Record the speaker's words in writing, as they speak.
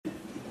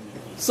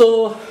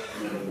So,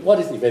 what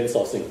is event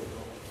sourcing?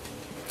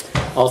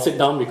 I'll sit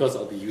down because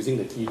I'll be using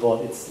the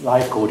keyboard. It's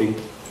live coding,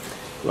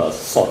 well,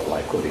 sort of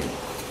live coding.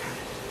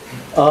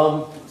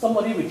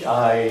 Somebody which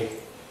I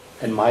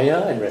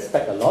admire and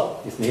respect a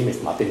lot, his name is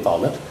Martin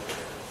Fowler,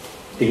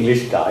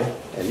 English guy,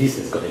 at least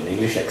he's got an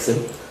English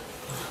accent.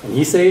 And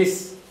he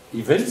says,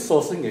 event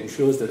sourcing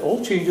ensures that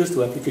all changes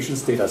to application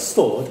state are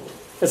stored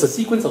as a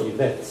sequence of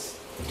events.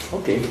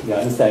 Okay, yeah,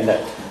 I understand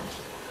that.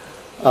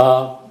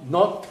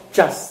 Not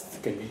just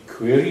can we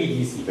query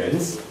these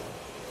events,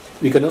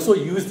 we can also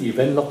use the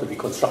event log to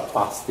reconstruct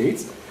past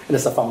states, and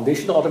as a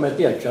foundation to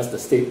automatically adjust the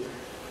state.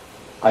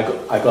 I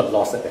got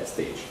lost at that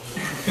stage.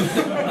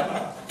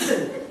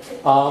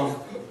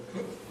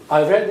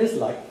 I read this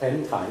like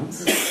 10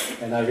 times,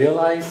 and I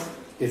realized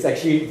it's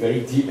actually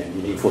very deep and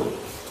meaningful.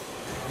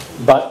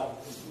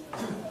 But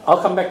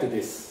I'll come back to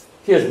this.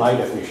 Here's my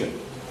definition.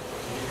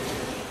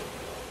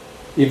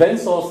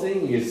 Event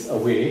sourcing is a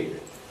way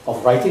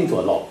of writing to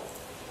a log.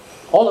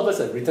 All of us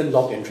have written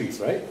log entries,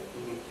 right?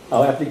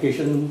 Our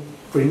application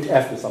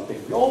printf to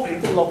something. We all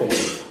written log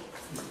entries.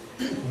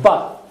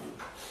 But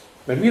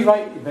when we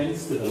write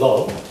events to the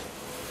log,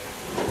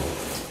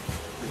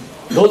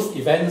 those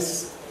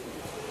events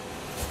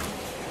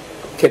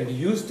can be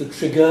used to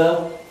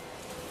trigger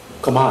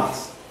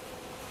commands.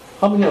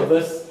 How many of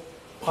us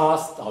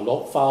passed our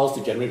log files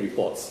to generate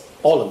reports?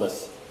 All of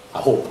us,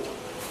 I hope.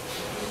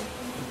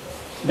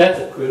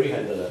 That's a query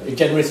handler. It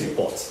generates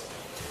reports.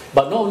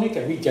 But not only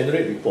can we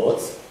generate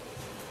reports,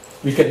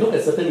 we can look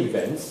at certain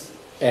events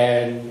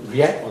and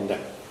react on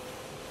them.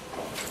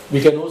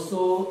 We can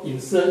also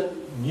insert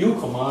new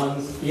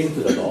commands into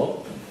the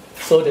log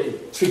so that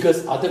it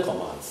triggers other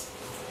commands.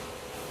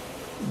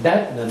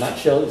 That, in a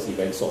nutshell, is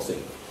event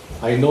sourcing.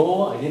 I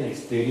know I didn't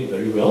explain it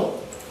very well,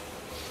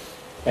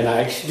 and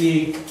I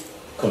actually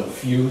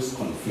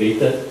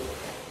conflated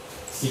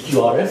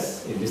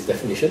CQRS in this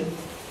definition,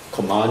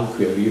 command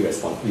query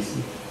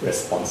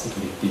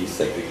responsibility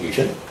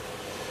segregation.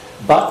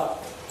 But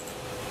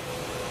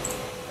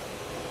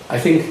I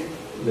think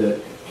the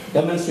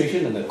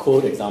demonstration and the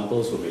code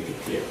examples will make it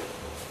clear.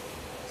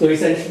 So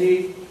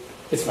essentially,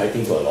 it's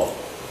writing to a log,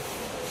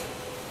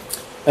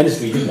 and it's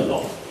reading the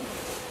log.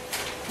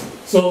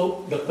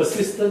 So the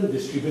persistent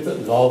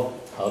distributed log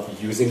I'll be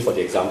using for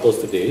the examples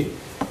today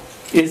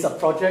is a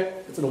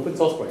project, it's an open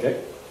source project.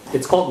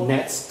 It's called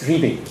NATS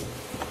streaming.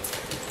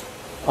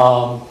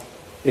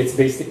 It's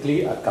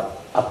basically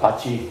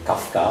Apache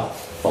Kafka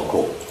for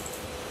Go.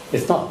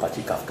 It's not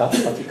Apache Kafka.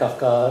 Apache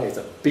Kafka is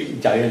a big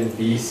giant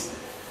beast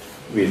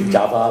with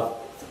Java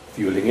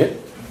fueling it.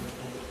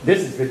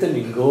 This is written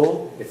in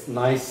Go. It's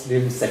nice,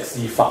 slim,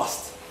 sexy,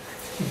 fast.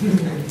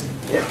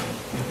 Yeah.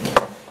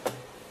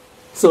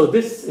 So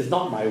this is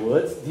not my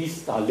words.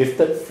 These are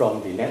lifted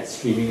from the NATS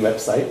streaming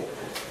website.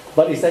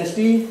 But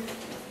essentially,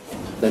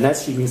 the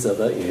NATS streaming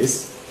server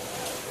is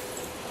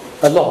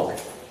a log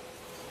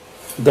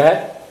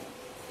that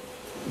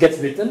gets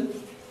written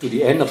to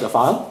the end of the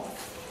file.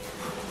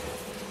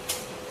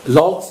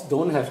 Logs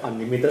don't have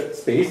unlimited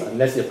space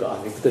unless you've got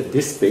unlimited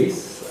disk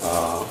space.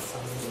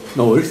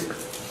 No worries.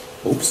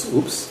 Oops.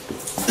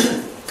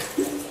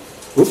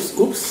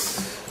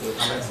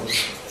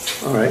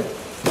 All right.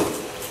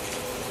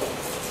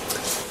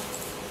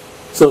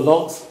 So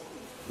logs,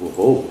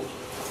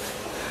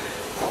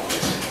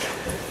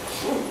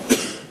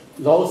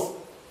 logs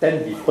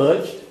then be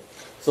purged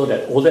so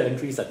that older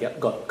entries are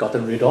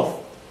gotten rid of.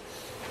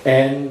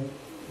 And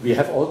we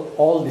have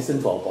all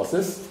listened to our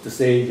bosses to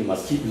say you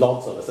must keep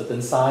logs of a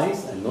certain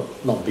size and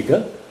not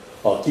bigger,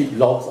 or keep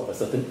logs of a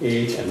certain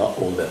age and not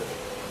older.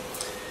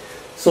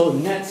 So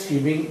NATS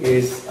streaming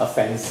is a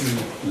fancy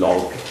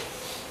log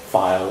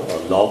file or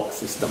log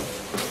system.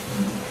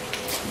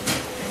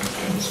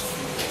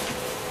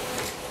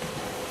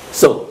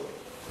 So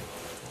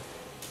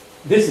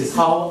this is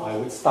how I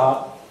would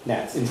start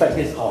NATS. In fact,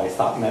 here's how I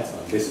start NATS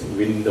on this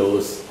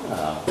Windows.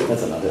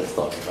 That's another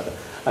story. But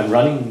I'm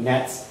running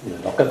NATS in a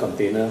Docker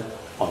container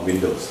on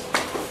Windows.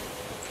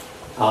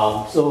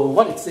 So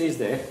what it says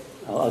there,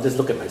 I'll just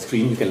look at my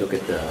screen. You can look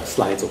at the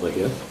slides over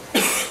here.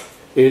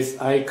 Is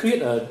I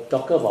create a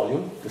Docker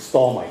volume to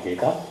store my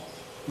data.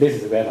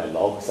 This is where my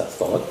logs are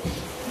stored.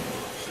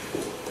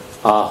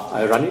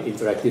 I run it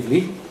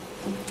interactively.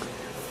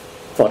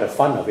 For the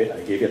fun of it, I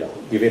give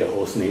it a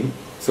host name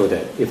so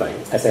that if I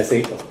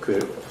SSH or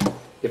query,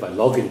 if I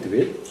log into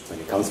it, when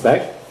it comes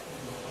back,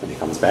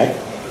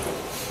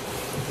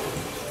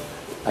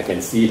 I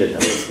can see that the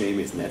host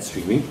name is NATS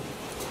streaming.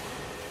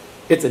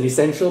 It's an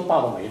essential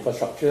part of my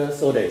infrastructure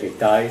so that if it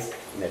dies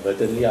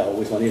inadvertently, I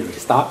always want it to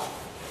restart.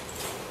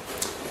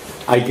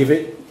 I give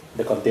it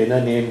the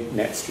container name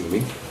NATS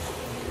streaming.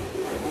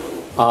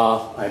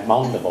 I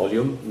mount the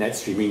volume NATS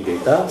streaming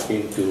data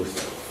into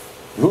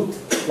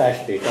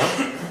root/data.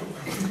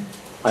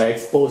 I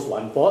expose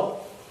one port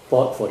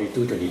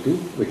 4222,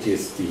 which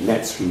is the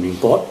NATS streaming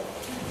port.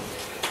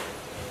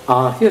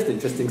 Here's the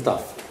interesting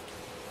stuff.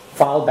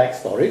 File back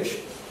storage.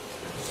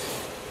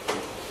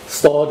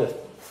 Store the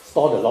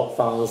log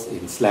files in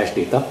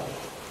 /data.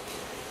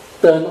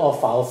 Turn off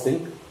file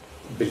sync.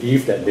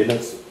 believe that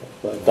Linux,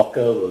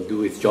 Docker will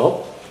do its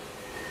job.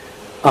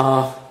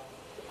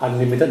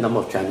 Unlimited number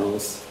of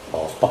channels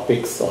or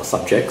topics or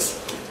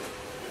subjects,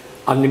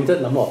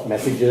 unlimited number of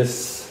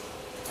messages,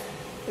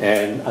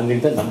 and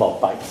unlimited number of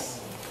bytes,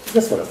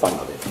 just for the fun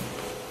of it.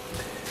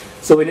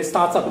 So when it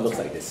starts up, it looks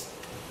like this.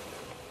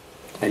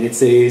 And it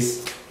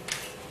says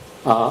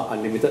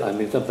unlimited,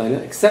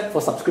 except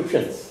for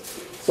subscriptions.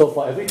 So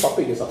for every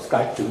topic you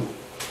subscribe to,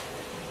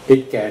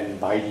 it can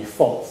by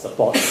default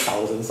support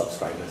 1,000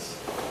 subscribers.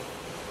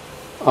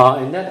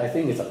 And that I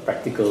think is a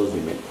practical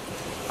limit.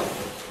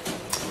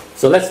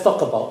 So let's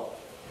talk about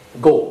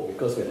Go,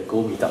 because we're at the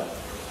Go meetup.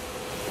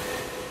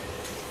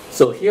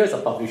 So here's a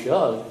publisher.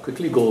 I'll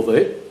quickly go over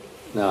it.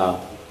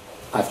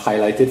 I've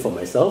highlighted for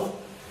myself.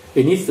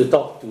 It needs to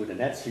talk to the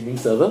NATS streaming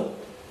server.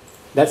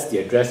 That's the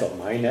address of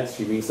my NATS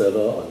streaming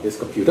server on this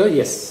computer.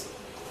 Yes.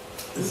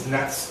 Is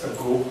NATS a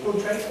Go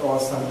project or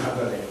some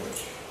other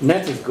language?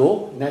 NATS is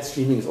Go. NATS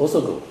streaming is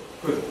also Go.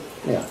 Good.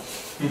 Yeah.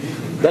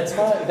 That's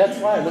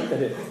why I looked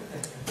at it.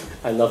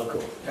 I love Go.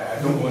 Yeah,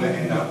 I don't want to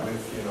end up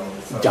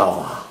with some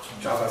Java.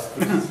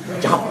 JavaScript.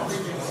 Java.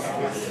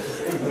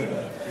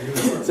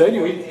 So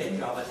anyway.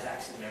 Java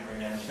tax and memory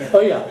management.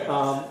 Oh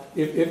yeah.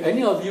 If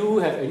any of you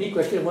have any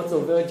question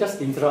whatsoever,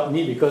 just interrupt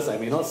me because I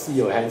may not see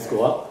your hands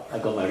go up. I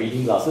got my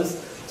reading glasses.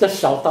 Just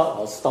shout out.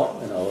 I'll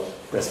stop and I'll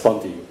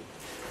respond to you.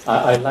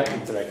 I like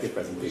interactive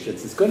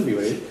presentations. It's going to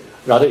be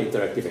rather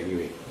interactive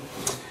anyway.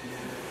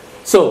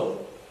 So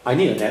I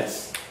need a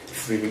NATS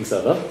streaming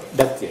server.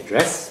 That's the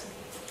address.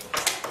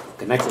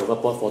 Connects over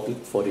port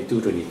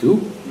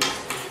 4222.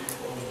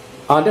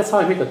 That's how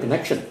I make a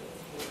connection.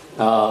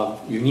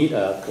 You need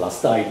a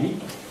cluster ID.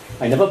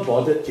 I never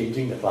bothered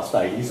changing the cluster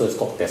ID, so it's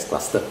called test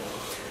cluster.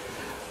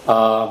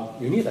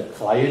 You need a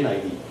client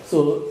ID.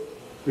 So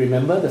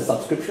remember, the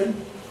subscription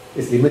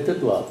is limited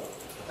to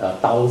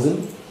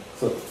 1,000.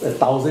 So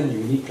 1,000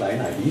 unique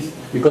client IDs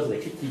because it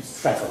actually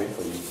keeps track of it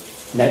for you.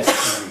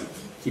 NATS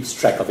keeps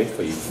track of it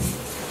for you.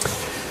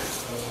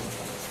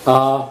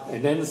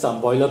 And then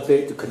some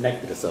boilerplate to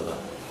connect to the server.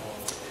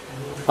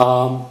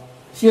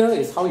 Here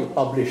is how you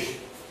publish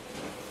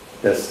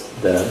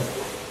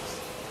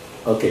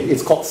okay,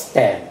 it's called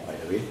STAN, by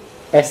the way.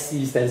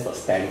 SC stands for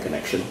STAN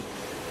connection.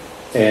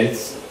 And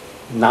it's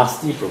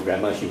nasty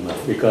programmer humor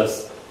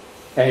because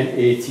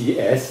NATS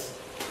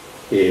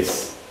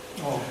is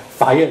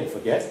fire and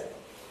forget.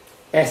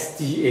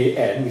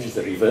 STAN, which is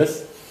the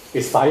reverse,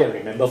 is fire and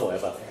remember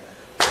forever.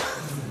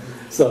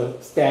 So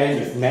STAN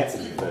is NATS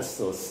in reverse.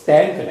 So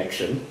STAN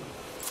connection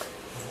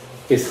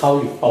is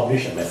how you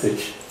publish a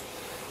message.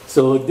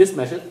 So this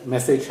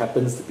message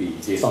happens to be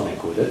JSON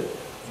encoded.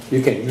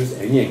 You can use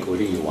any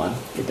encoding you want,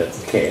 it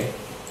doesn't care.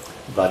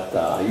 But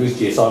I use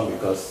JSON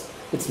because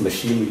it's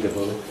machine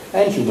readable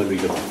and human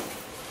readable.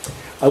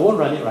 I won't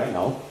run it right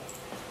now.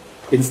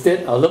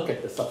 Instead, I'll look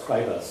at the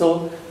subscriber.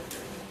 So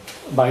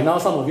by now,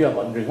 some of you are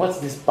wondering, what's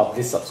this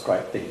publish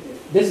subscribe thing?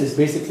 This is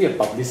basically a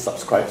publish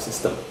subscribe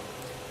system.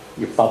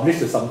 You publish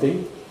to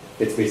something,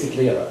 it's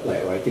basically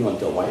like writing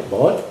onto a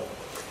whiteboard.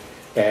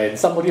 And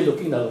somebody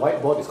looking at the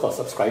whiteboard is called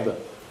subscriber.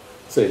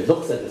 So it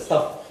looks at the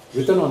stuff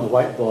written on the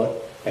whiteboard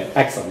and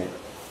acts on it.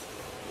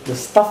 The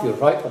stuff you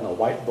write on a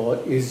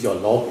whiteboard is your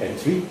log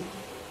entry,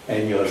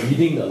 and you're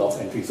reading the log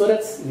entry. So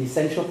that's an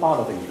essential part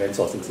of an event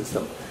sourcing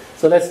system.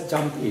 So let's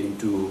jump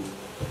into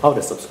how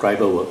the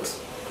subscriber works.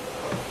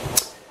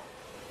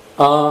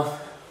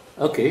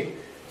 Okay,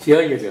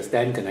 here you have your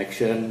STAN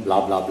connection,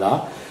 blah, blah,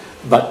 blah.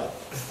 But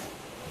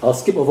I'll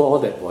skip over all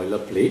that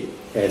boilerplate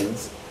and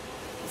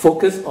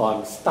focus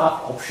on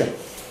start option.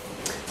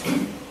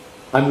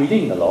 I'm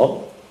reading the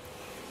log.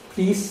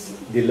 Please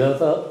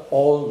deliver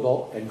all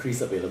log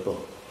entries available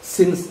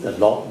since the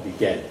log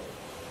began.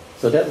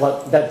 So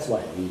that's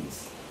what it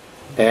means.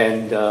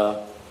 And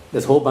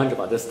there's a whole bunch of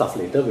other stuff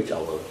later which I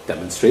will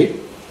demonstrate.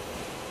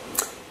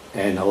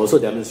 And I'll also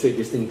demonstrate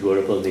this thing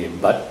durable name.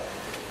 But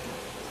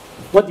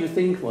what do you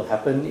think will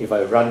happen if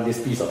I run this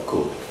piece of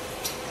code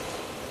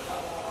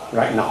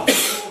right now?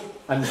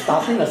 I'm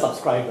starting a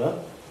subscriber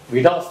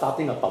without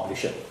starting a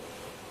publisher.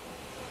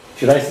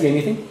 Should I see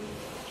anything?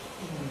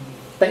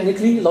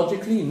 Technically,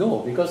 logically, no,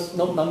 because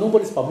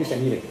nobody's published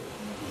anything.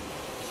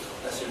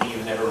 Assuming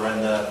you've never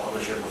run the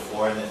publisher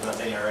before and there's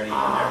nothing already in there.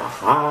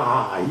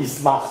 Ah, he's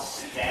smart.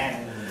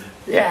 STAN.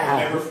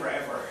 Yeah. Never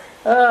forever.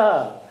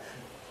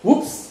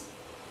 Whoops.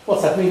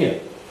 What's happening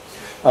here?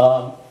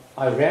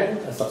 I ran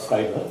a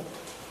subscriber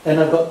and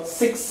I've got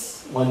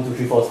 6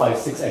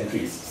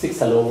 entries, 6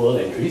 hello world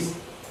entries.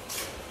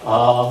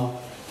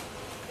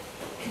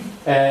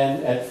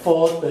 And at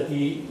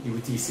 4:30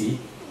 UTC,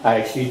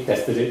 I actually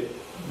tested it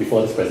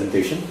before this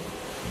presentation.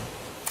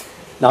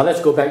 Now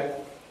let's go back.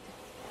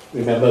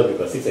 Remember, we've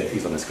got 6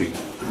 entries on the screen.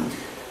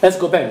 Let's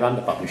go back and run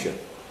the publisher.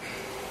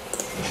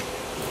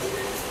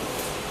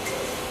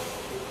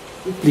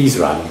 Please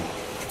run.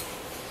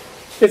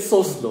 It's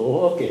so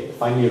slow. Okay,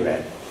 finally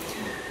ran.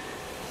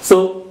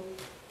 So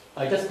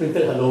I just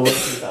printed hello world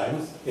 3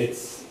 times.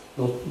 It's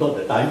not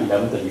the time,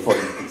 11:34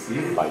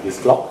 UTC by this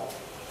clock.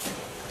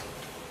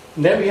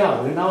 And there we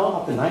are. We're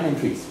now up to 9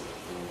 entries.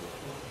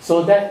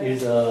 So that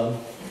is a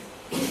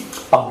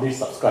publish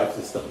subscribe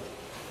system.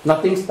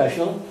 Nothing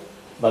special,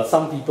 but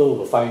some people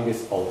will find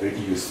this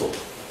already useful.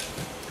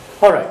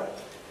 All right,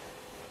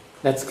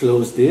 let's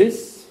close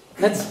this.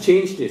 Let's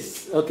change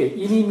this. Okay,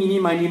 eeny, meeny,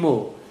 miny,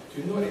 mo.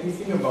 Do you know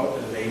anything about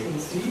the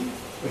latency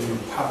when you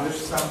publish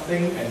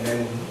something and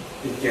then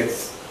it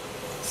gets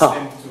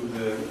sent to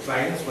the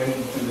clients? When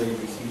do they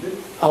receive it?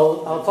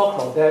 I'll talk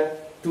about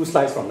that 2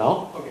 slides from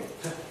now. Okay.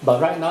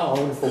 But right now I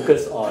want to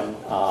focus on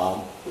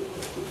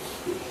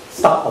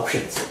start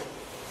options.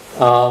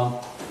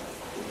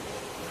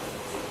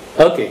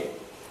 Okay.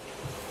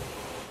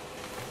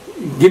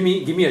 Give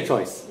me a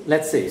choice.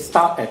 Let's say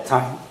start at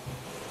time.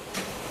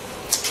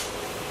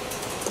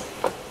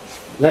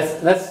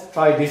 Let's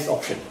try this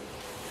option.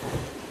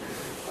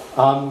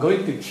 I'm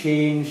going to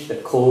change the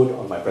code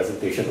on my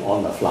presentation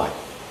on the fly.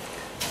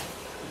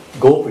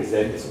 Go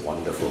present is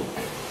wonderful.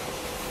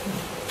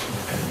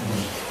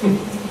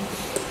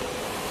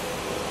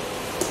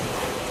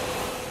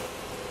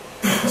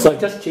 So I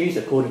just changed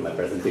the code in my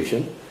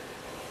presentation.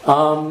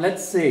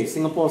 Let's say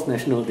Singapore's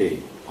National Day,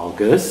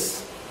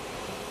 August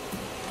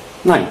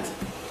 9th,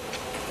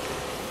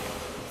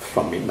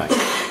 from midnight.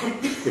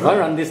 If I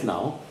run this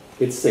now,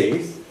 it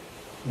says,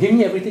 give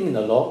me everything in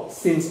the log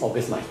since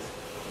August 9th.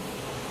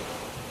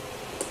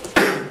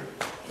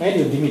 And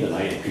you'll give me the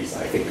 9 entries,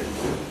 I think.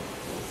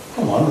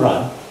 Come on,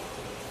 run.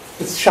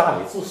 It's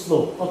shy, it's so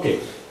slow. Okay.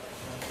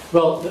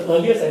 Well, the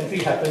earliest entry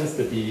happens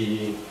to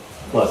be,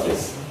 what's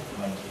this?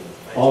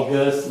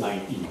 August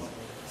 19th.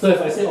 So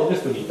if I say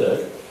August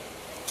 23rd,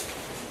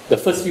 the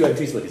first few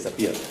entries will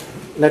disappear.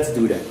 Let's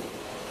do that.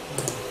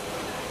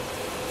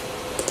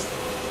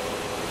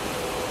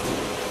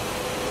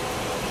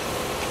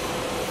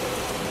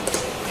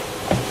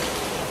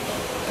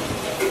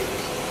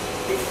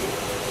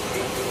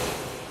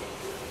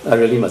 I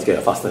really must get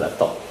a faster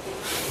laptop.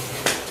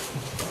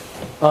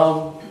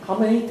 How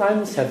many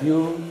times have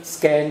you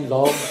scanned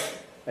logs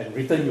and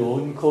written your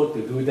own code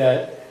to do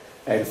that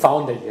and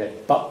found that you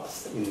had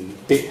bugs in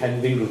date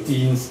handling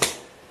routines?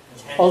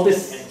 All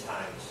this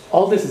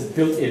is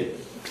built in.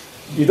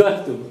 You don't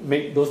have to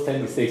make those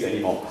 10 mistakes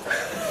anymore.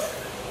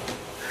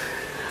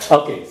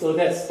 Okay, so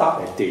let's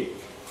start at date.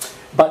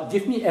 But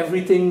give me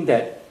everything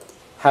that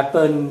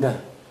happened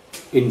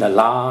in the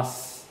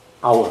last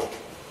hour.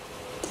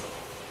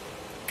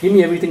 Give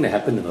me everything that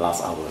happened in the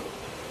last hour.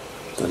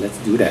 So let's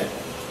do that.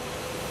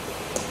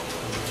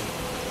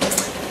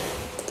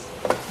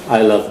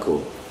 I love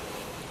code.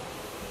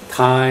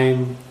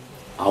 Time,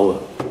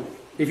 hour.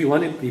 If you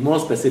want to be more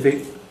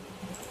specific,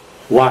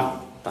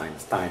 1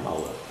 times time,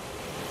 hour.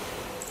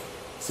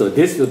 So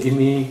this will give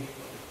me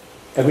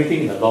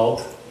everything in the log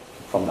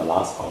from the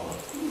last hour,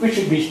 which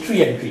should be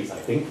 3 entries, I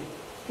think.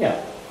 Yeah,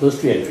 those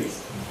 3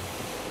 entries.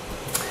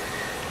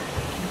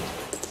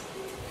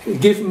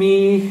 Give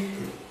me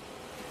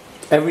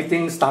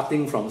everything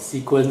starting from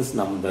sequence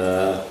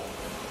number,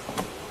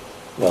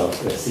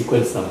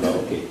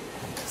 okay,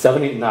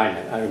 7, 8, 9,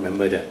 I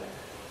remember that.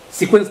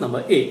 Sequence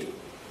number 8.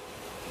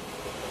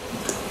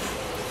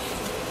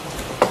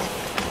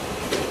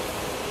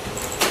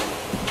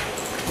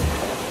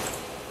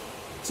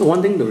 So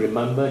one thing to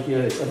remember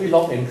here is every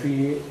log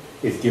entry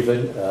is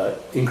given an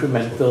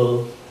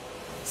incremental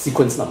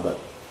sequence number.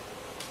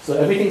 So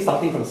everything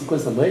starting from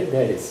sequence number 8,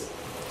 there it is.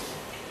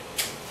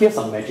 Here's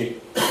some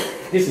magic.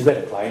 This is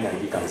where the client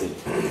ID comes in.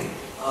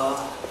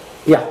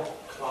 Yeah.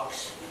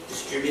 Clocks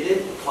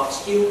distributed, clock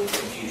skew,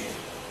 confusion.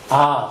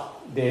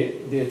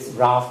 It's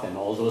raft and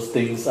all those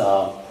things.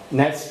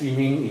 NATS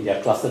streaming in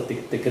their cluster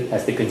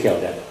has taken care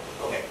of that.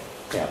 Okay.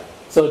 Yeah.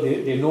 So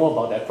they know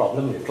about that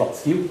problem with clock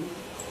skew.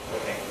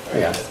 Okay.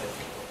 Yeah.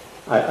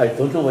 I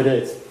don't know whether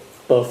it's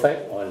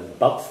perfect or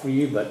bug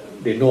free,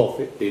 but they know of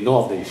it. They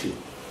know of the issue.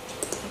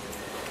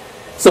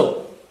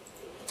 So,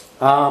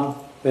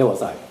 where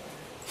was I?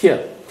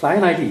 Here,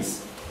 client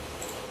IDs.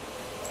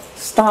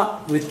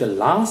 Start with the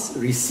last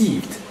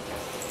received.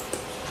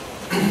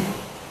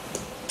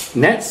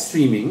 NATS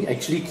streaming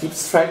actually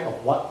keeps track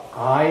of what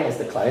I, as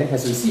the client,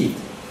 has received.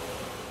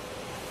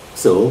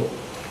 So,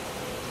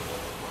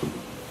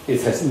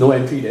 it has no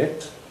entry there.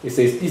 It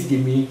says, please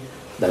give me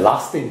the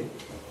last thing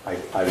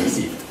I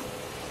received.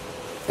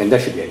 And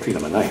that should be entry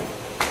number 9.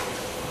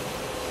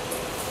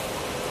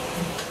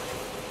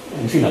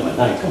 Entry number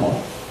 9, come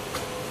on.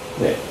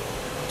 There.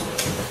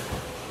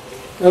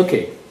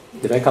 Okay,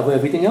 did I cover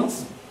everything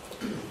else?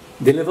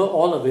 Deliver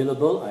all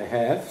available, I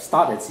have.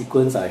 Start at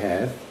sequence, I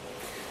have.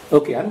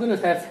 Okay, I'm going to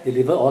have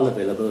deliver all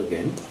available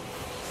again.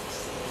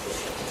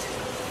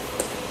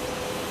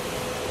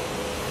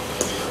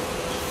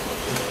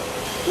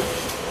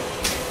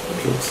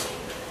 Oops.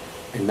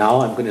 And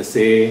now I'm going to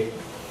say,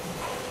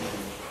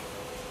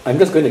 I'm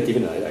just going to give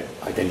it an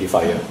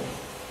identifier,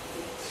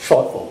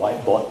 short for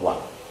whiteboard 1.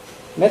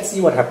 Let's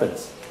see what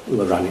happens. We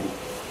will run it.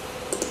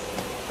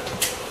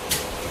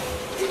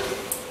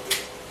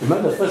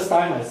 Remember the first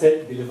time I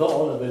said deliver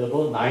all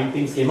available, 9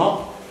 things came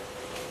out?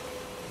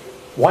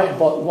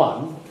 Whiteboard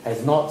 1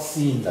 has not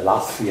seen the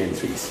last 3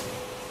 entries.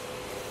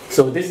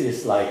 So this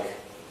is like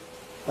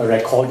a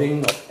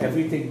recording of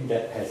everything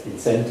that has been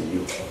sent to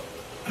you.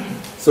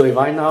 So if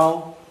I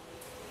now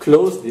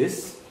close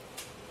this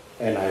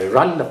and I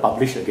run the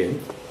publish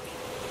again,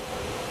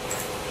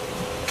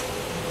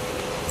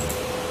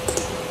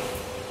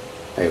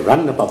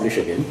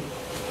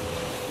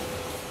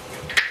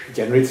 it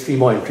generates 3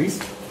 more entries.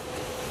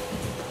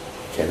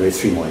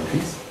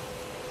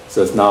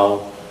 So it's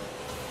now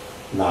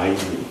 9,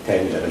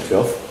 10, 11,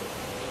 12.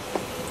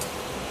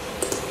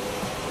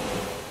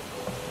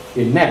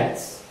 In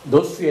NATS,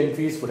 those 3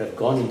 entries would have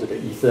gone into the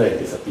ether and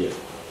disappeared.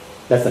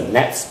 That's a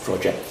NATS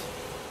project.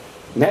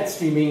 NATS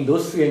streaming,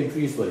 those 3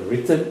 entries were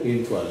written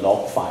into a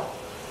log file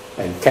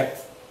and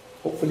kept,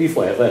 hopefully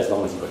forever, as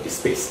long as you've got this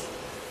space.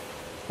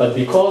 But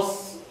because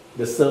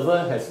the server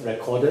has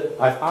recorded,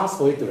 I've asked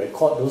for it to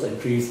record those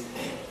entries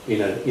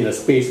in a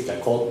space which I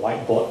call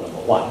whiteboard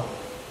number 1.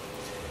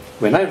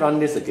 When I run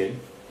this again,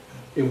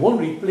 it won't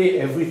replay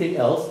everything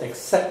else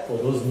except for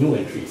those new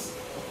entries.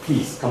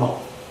 Please, come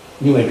on.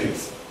 New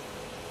entries.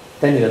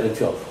 10, 11,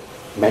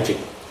 12. Magic.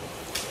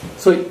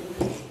 So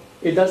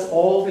it does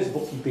all this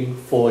bookkeeping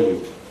for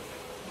you.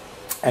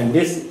 And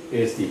this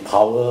is the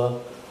power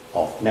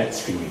of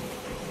NATS streaming.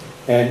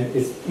 And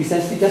it's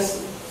essentially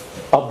just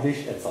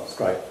publish and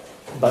subscribe.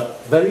 But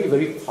very,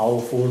 very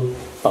powerful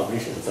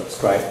publish and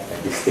subscribe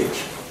at this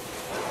stage.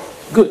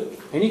 Good.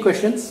 Any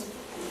questions?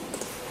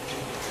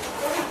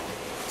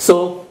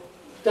 So,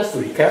 just to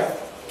recap,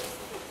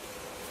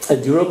 a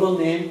durable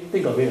name,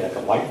 think of it like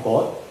a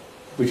whiteboard,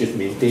 which is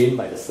maintained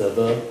by the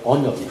server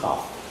on your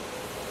behalf.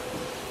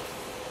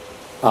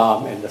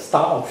 And the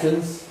start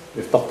options,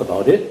 we've talked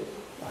about it,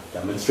 I've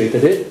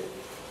demonstrated it.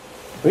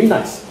 Very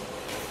nice.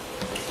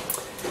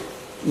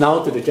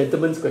 Now to the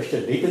gentleman's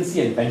question,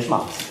 latency and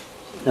benchmarks.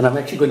 And I'm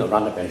actually going to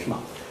run a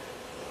benchmark.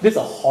 This is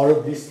a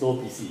horribly slow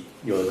PC,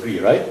 you'll agree,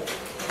 right?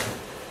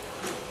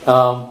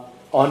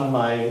 On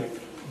my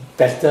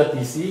better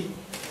PC,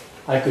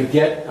 I could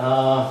get,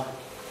 I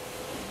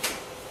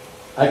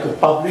could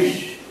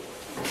publish,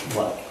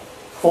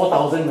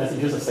 4,000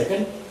 messages a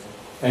second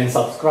and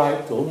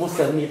subscribe to almost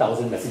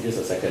 70,000 messages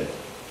a second.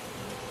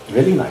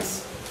 Really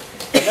nice.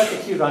 Let's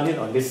actually run it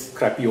on this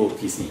crappy old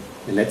PC,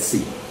 and let's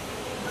see.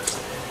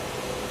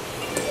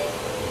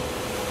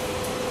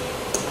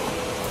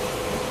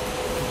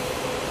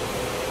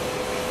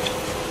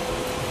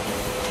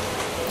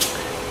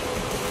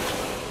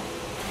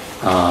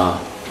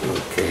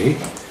 Okay,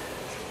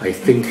 I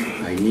think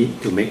I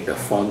need to make the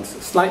fonts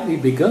slightly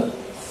bigger.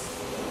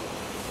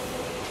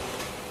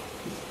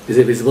 Is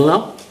it visible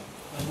now?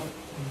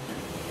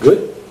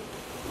 Good.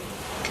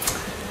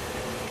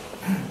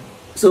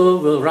 So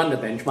we'll run the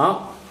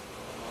benchmark.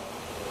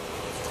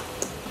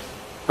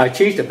 I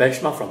changed the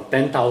benchmark from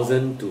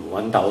 10,000 to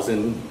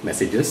 1,000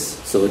 messages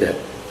so that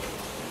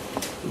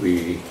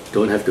we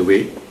don't have to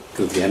wait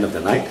till the end of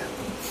the night.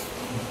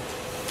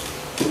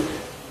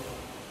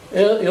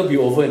 It'll be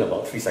over in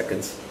about 3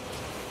 seconds.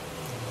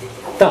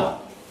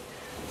 Done.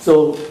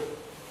 So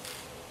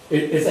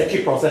it's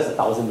actually processed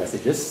 1,000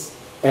 messages,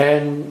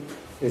 and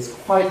it's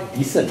quite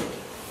decent.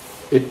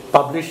 It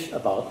published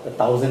about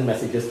 1,000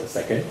 messages per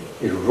second.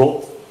 It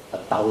wrote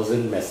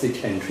 1,000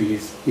 message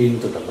entries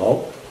into the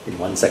log in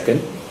 1 second.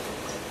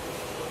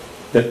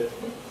 The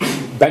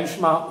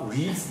benchmark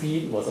read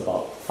speed was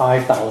about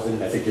 5,000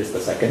 messages per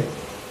second,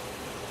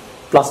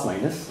 plus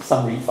minus.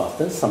 Some read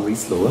faster, some read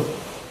slower.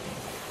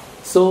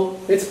 So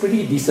it's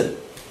pretty decent.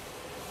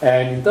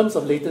 And in terms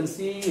of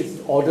latency, it's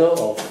the order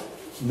of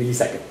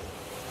millisecond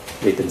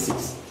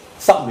latencies.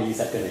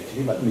 Sub-millisecond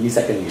actually, but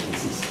millisecond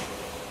latencies.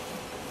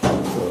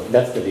 So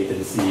that's the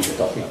latency we're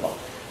talking about.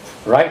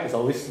 Write is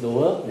always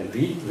slower than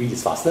read. Read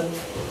is faster.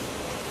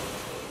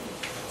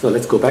 So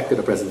let's go back to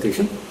the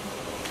presentation.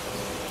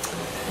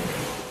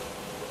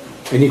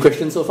 Any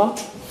questions so far?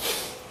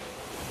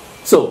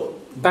 So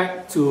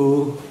back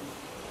to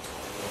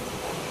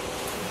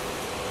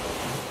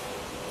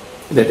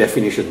the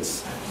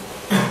definitions.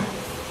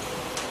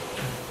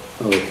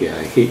 Okay,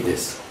 I hate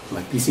this.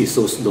 My PC is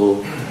so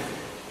slow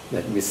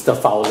that Mr.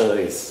 Fowler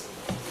is.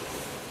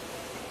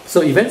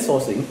 So event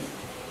sourcing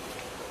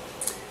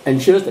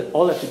ensures that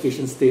all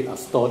application state are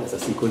stored as a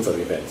sequence of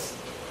events.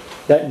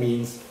 That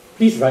means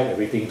please write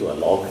everything to a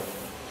log.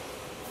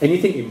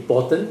 Anything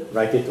important,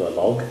 write it to a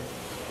log.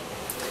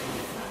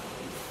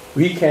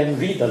 We can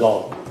read the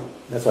log.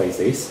 That's what he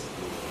says.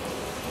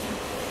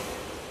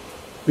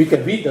 We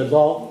can read the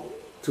log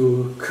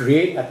to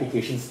create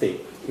application state.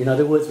 In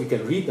other words, we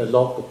can read the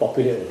log to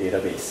populate a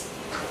database.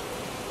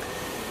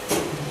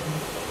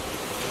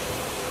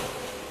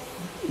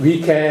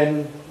 We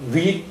can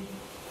read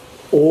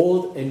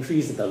old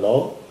entries in the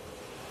log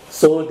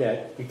so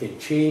that we can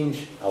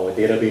change our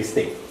database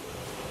state.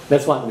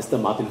 That's what Mr.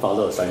 Martin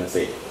Fowler was trying to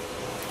say.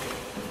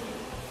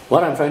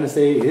 What I'm trying to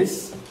say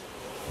is,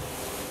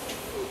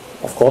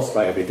 of course,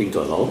 write everything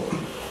to a log.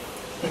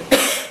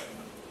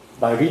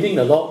 By reading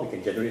the log, we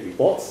can generate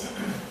reports.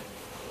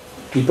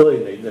 People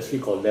in the industry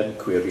call them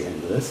query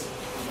handlers.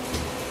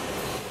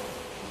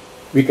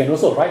 We can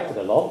also write to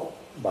the log,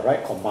 but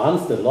write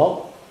commands to the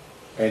log,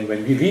 and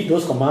when we read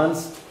those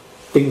commands,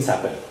 things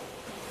happen.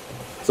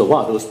 So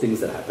what are those things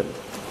that happen?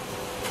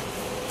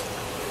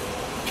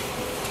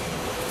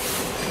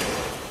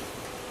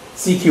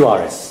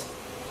 CQRS.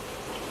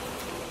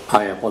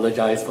 I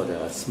apologize for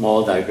the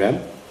small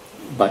diagram,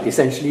 but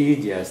essentially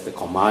there's the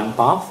command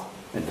path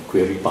and the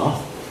query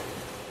path.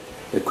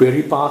 The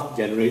query path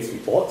generates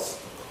reports.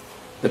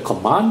 The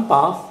command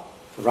path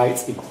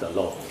writes into the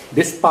log.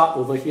 This part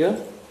over here,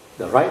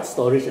 the write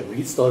storage and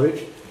read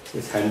storage,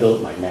 is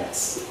handled by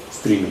NATS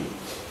streaming.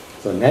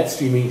 So NATS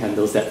streaming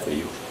handles that for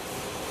you.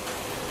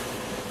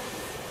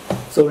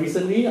 So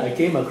recently I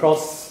came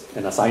across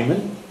an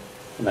assignment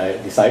and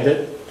I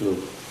decided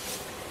to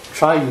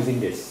try using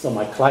this. So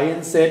my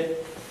client said,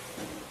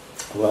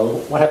 well,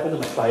 what happened to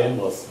my client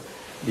was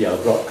they are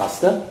a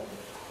broadcaster.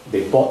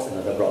 They bought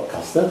another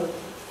broadcaster.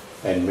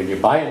 And when you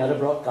buy another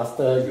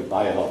broadcaster, you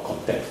buy a lot of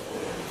content.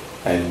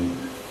 And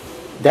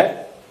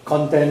that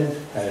content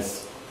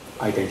has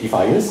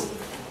identifiers.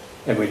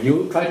 And when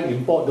you try to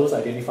import those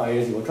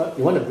identifiers,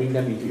 you want to bring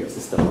them into your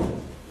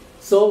system.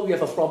 So we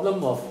have a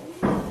problem of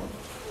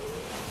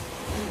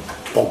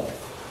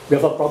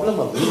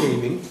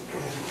renaming.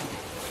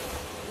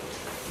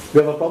 We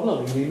have a problem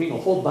of renaming a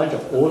whole bunch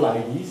of old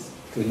IDs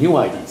to new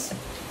IDs.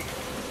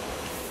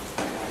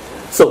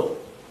 So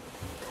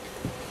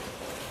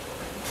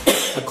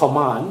a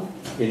command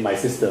in my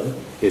system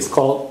is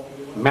called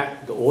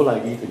map the old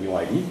ID to new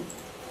ID,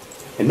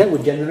 and that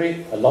would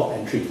generate a log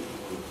entry.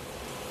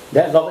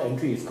 That log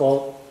entry is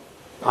called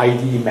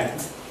ID map.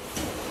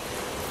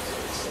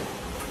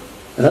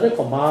 Another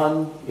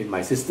command in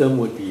my system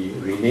would be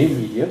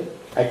rename media,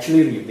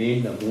 actually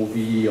rename the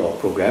movie or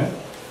program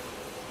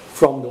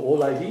from the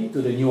old ID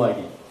to the new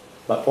ID.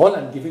 But all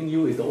I'm giving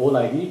you is the old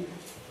ID.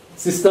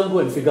 System go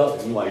and figure out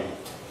the new ID.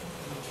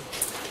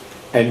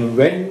 And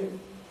when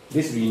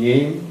this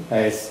rename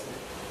has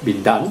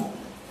been done,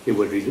 it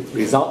will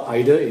result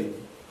either in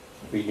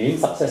rename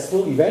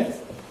successful event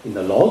in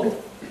the log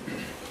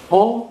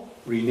or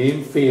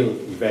rename failed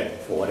event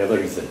for whatever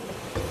reason.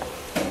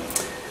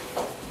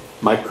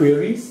 My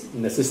queries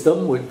in the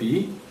system would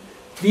be,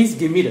 please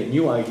give me the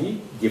new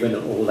ID given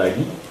an old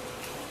ID.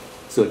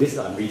 So this,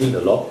 I'm reading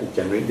the log to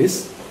generate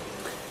this.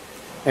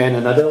 And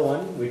another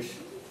one which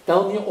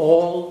tell me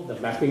all the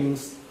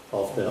mappings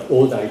of the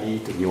old ID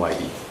to new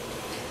ID.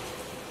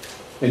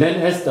 And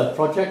then as the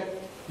project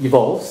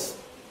evolves,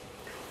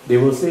 they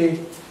will say,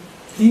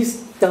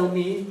 please tell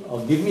me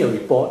or give me a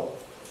report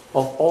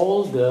of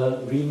all the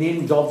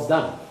rename jobs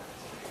done.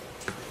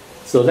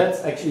 So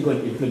let's actually go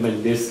and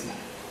implement this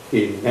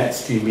in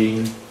NATS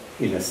streaming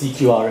in a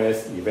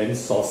CQRS event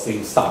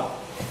sourcing style.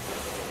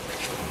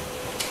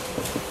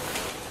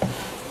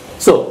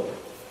 So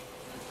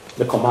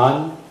the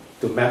command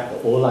to map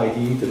the old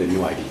ID to the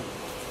new ID.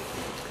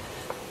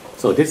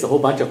 So this is a whole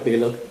bunch of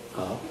payload,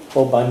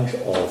 whole bunch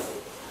of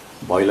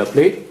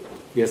boilerplate.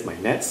 Here's my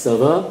NATS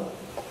server.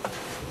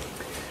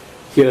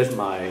 Here's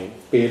my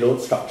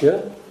payload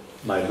structure,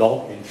 my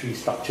log entry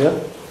structure.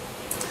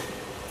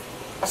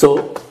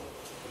 So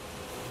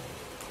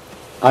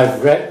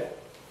I've read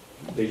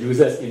the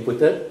user's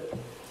inputted.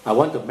 I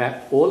want to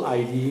map old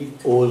ID,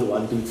 old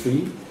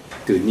 123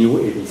 to new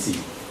ABC.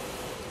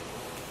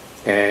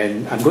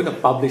 And I'm going to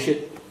publish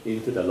it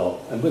into the log.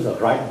 I'm going to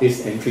write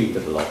this entry into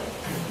the log.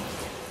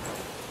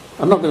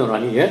 I'm not going to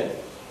run it yet.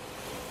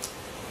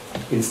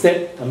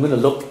 Instead, I'm going to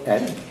look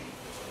at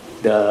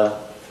the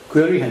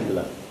query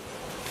handler.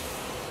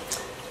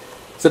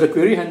 So the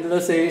query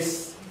handler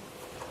says,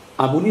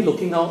 I'm only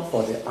looking out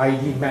for the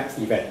ID map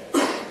event.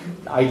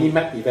 The ID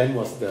map event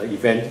was the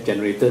event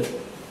generated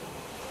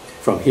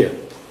from here,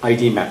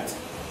 ID mapped.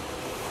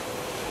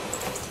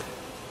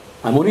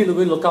 I'm only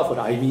going to look out for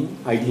the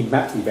ID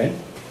map event,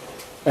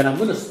 and I'm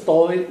going to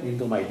store it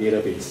into my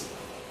database.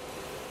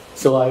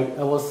 So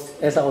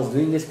as I was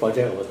doing this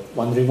project, I was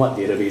wondering what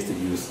database to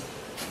use.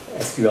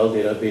 SQL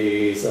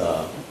database,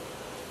 a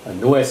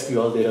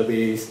NoSQL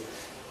database.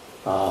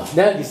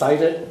 Then I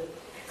decided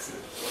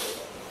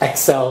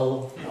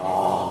Excel,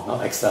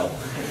 not Excel.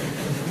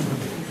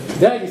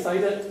 Then I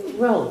decided,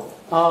 well,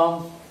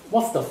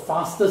 what's the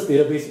fastest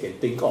database you can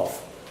think of?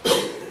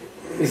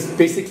 It's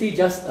basically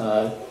just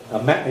a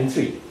map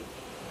entry.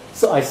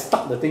 So I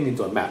stuck the thing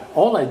into a map.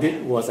 All I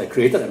did was I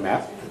created a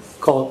map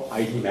called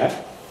ID map,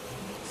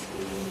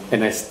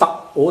 and I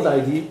stuck old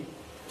ID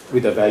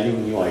with the value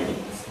new ID.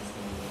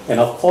 And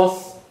of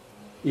course,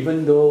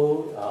 even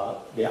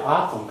though there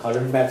are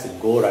concurrent maps in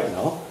Go right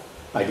now,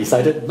 I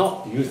decided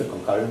not to use the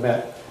concurrent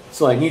map,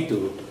 so I need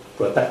to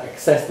protect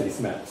access to this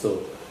map.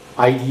 So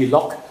ID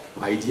lock,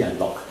 ID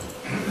unlock.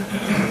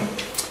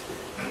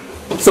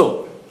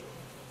 So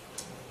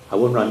I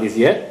won't run this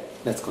yet.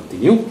 Let's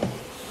continue.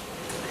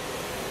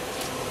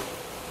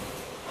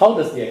 How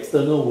does the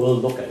external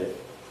world look at it?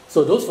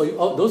 So those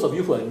of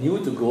you who are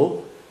new to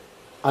Go,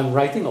 I'm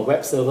writing a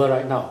web server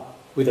right now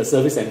with a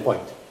service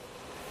endpoint.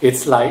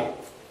 It's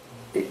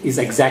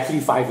exactly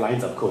 5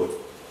 lines of code.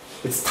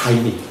 It's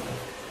tiny.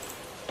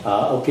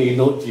 Okay,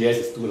 Node.js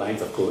is 2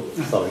 lines of code.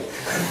 Sorry.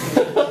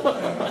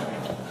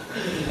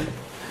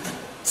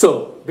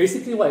 So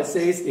basically what it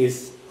says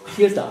is,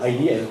 here's the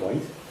ID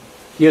endpoint.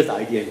 here's the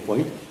ID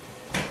endpoint.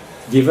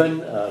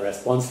 Given a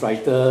response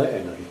writer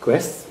and a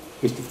request,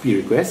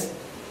 HTTP request,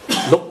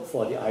 look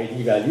for the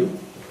ID value,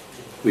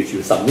 which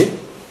you submit.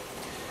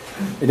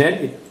 And then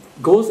it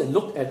goes and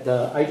looks at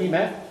the ID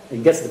map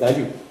and gets the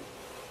value.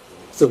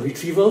 So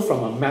retrieval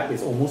from a map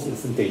is almost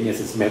instantaneous,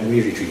 it's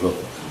memory retrieval.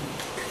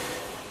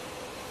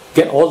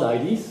 Get all the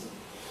IDs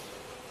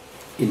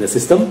in the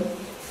system.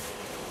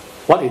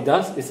 What it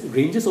does is it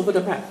ranges over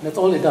the map, that's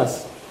all it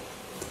does.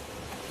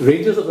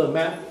 Ranges over the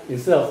map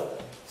instead of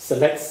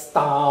select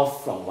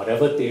staff from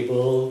whatever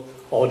table,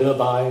 order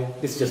by,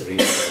 this just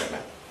ranges over the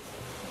map.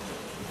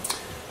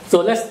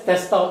 So let's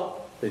test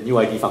out the new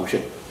ID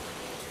function.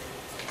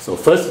 So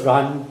first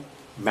run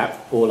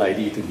map old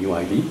ID to new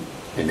ID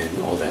and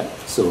then all that.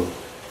 So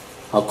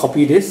I'll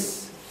copy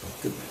this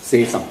to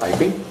save some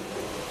typing.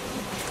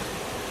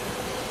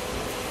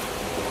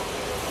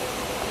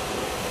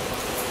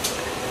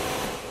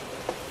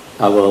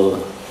 I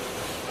will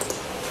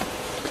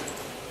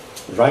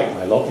write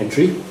my log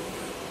entry.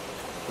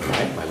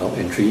 Write my log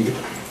entry.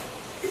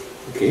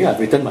 Okay, I've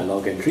written my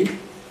log entry.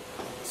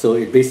 So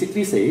it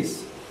basically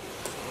says,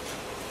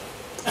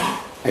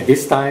 at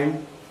this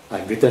time,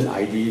 I've written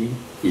ID,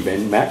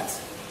 event mapped,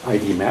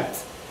 ID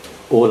mapped,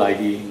 old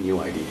ID, new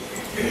ID.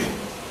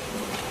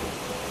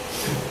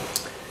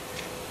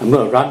 I'm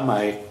going to run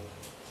my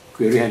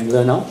query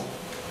handler now.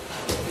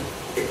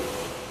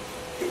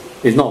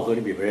 It's not going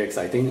to be very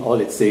exciting.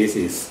 All it says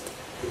is,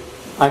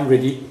 I'm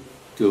ready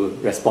to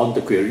respond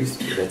to queries.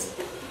 That's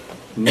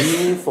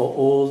new for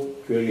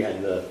old query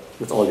handler.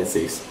 That's all it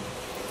says.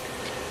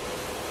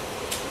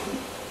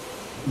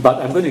 But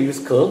I'm going to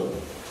use curl.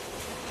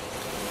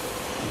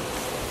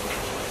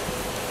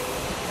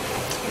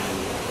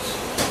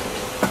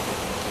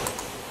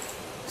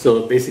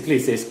 So basically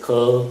it says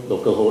curl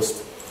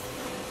localhost.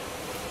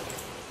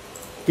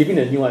 Give me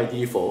the new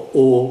ID for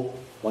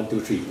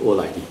O123, old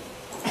ID.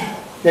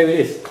 There it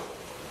is.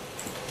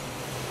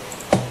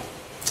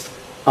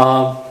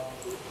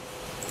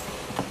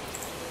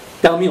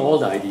 Tell me all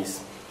the IDs.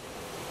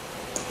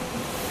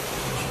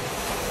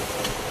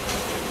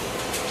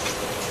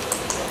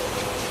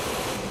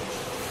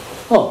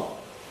 Oh,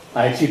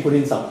 I actually put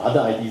in some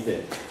other IDs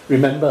there.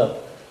 Remember,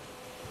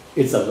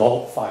 it's a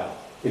log file.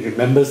 It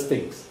remembers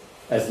things.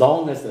 As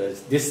long as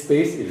there's this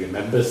space, it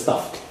remembers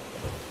stuff.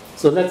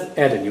 So let's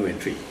add a new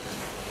entry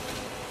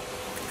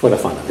for the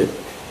fun of it.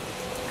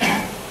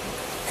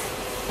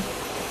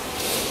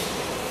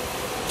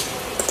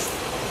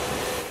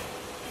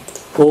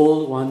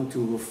 Call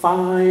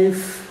 125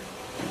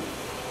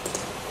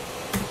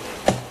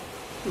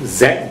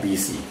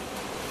 ZBC.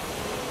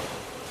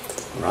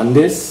 Run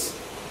this.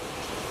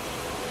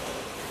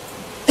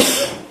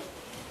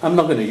 I'm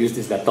not going to use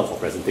this laptop for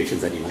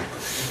presentations anymore.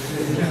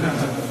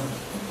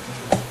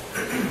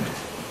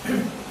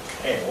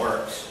 It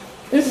works.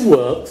 It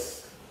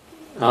works.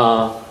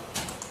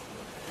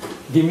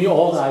 Give me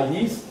all the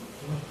IDs.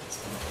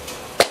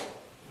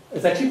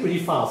 It's actually pretty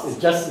fast. It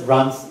just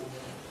runs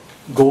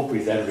Go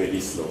present really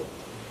slow.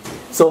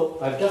 So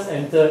I've just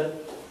entered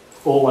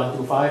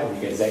 0125 and we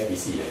get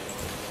ZBC there.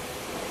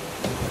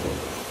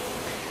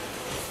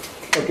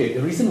 Okay,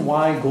 the reason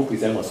why Go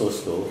present was so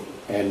slow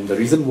and the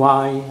reason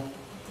why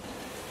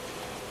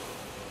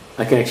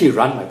I can actually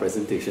run my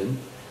presentation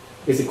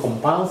is it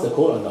compiles the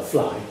code on the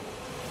fly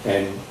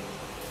and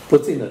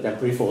puts it in the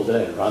temporary folder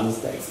and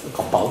runs the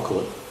compiled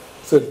code.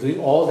 So it's doing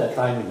all that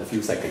time in a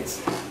few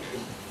seconds.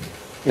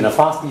 In a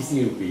fast PC,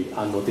 it would be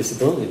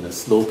unnoticeable. In a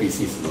slow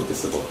PC, it's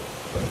noticeable.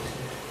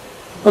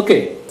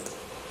 Okay.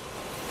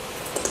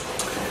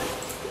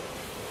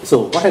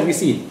 So what have we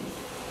seen?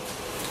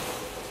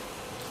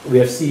 We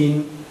have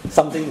seen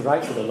something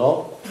write to the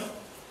log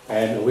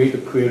and a way to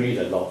query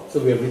the log.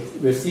 So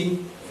we've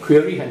seen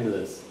query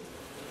handlers.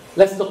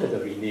 Let's look at the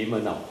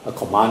renamer now, a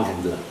command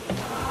handler.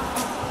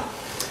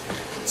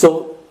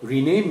 So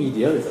rename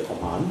media is a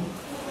command.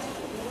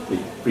 It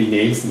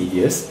renames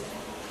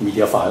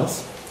media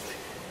files.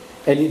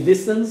 And it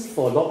listens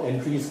for log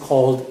entries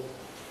called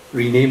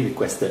rename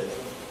requested.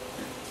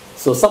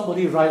 So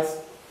somebody writes,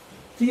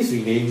 please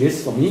rename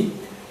this for me,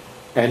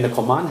 and the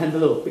command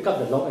handler will pick up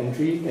the log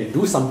entry and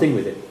do something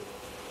with it.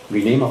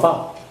 Rename a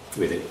file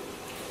with it.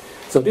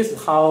 So this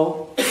is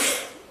how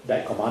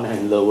that command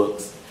handler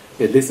works.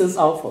 It listens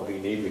out for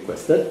rename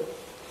requested.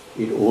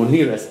 It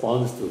only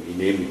responds to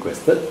rename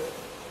requested.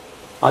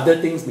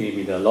 Other things may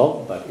be the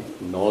log, but it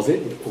ignores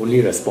it. It only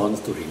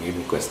responds to rename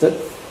requested.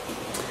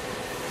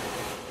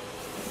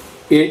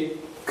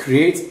 It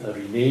creates a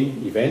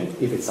rename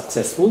event if it's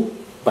successful,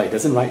 but it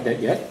doesn't write that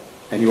yet.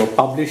 And you will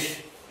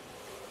publish,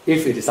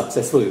 if it is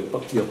successful,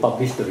 you'll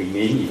publish the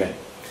rename event.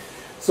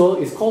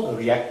 So it's called a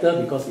reactor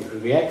because it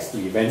reacts to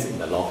events in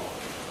the log.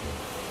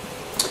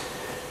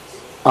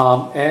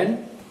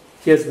 And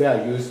here's where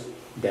I use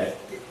that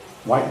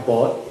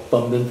whiteboard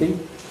permanent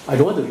thing. I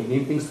don't want to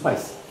rename things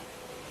twice.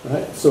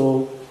 Right?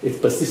 So it's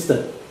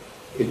persistent.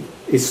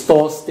 It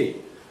stores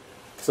state.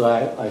 So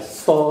I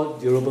store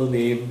durable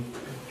name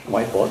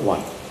whiteboard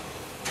 1.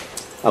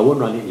 I won't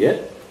run it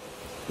yet.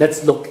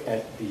 Let's look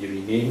at the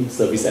rename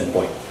service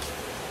endpoint.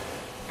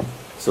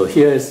 So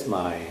here is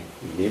my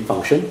rename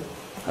function.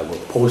 I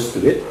will post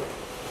to it.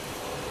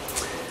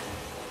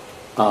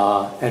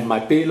 And my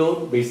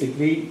payload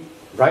basically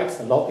writes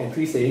a log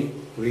entry saying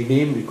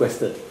rename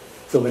requested.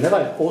 So whenever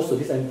I post to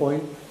this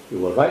endpoint, it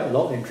will write a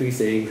log entry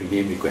saying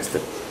rename requested.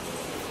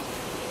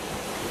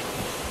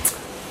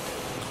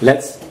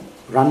 Let's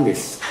run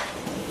this.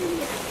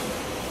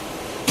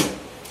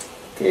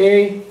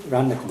 Okay,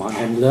 run the command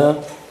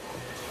handler.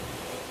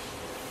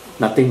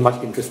 Nothing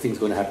much interesting is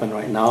going to happen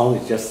right now.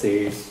 It just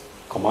says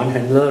command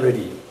handler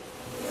ready.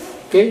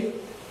 Okay,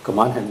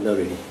 command handler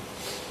ready.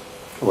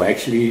 Oh,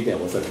 actually, there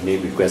was a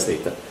rename request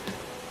later,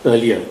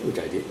 earlier, which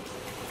I did.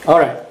 All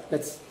right,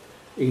 let's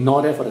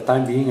ignore that for the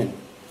time being and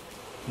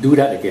do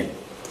that again.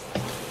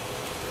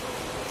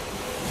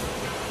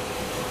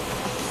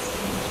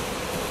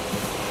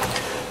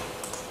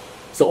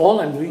 So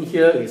all I'm doing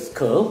here is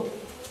curl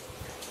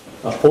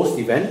a post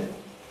event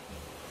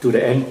to the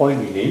endpoint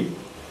rename,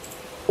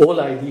 old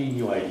ID,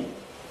 new ID.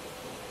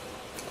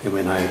 And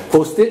when I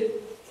post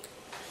it,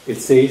 it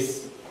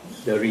says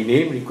the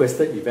rename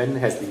requested event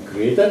has been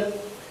created.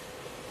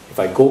 If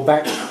I go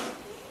back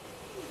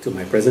to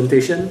my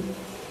presentation,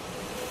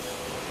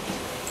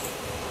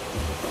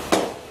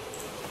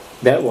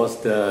 that was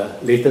the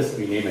latest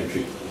rename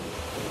entry.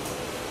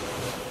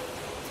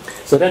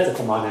 So that's a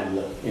command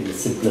handler in the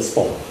simplest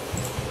form.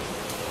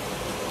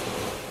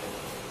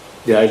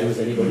 Did I lose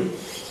anybody?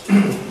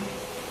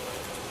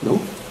 No?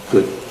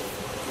 Good.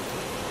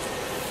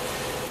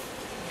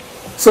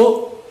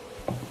 So,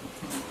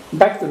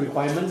 back to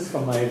requirements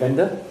from my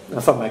vendor,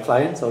 from my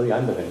client, sorry,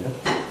 I'm the vendor.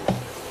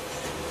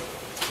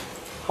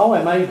 How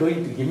am I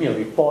going to give me a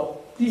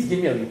report? Please give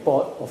me a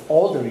report of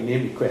all the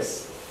rename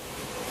requests.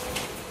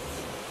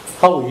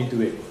 How will you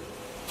do it?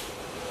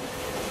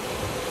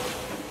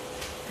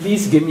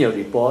 Please give me a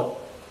report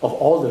of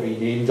all the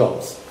rename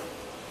jobs.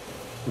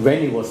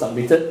 When it was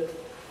submitted,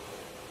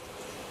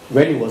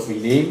 when it was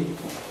renamed,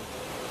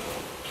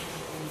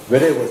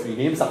 whether it was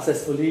renamed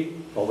successfully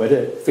or whether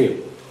it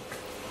failed.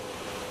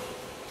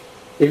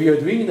 If you're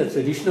doing it in the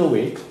traditional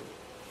way,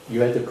 you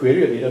have to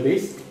query a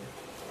database,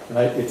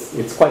 right?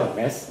 It's quite a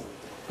mess.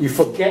 You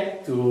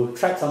forget to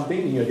track something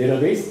in your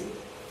database,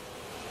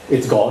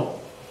 it's gone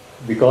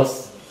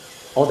because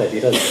all that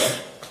data is there.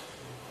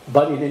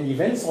 But in an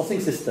event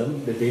sourcing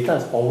system, the data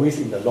is always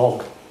in the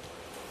log.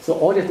 So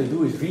all you have to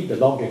do is read the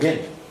log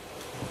again.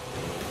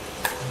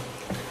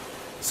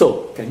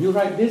 So, can you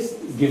write this?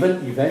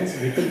 Given events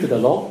written to the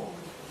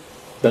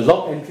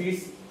log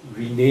entries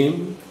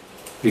rename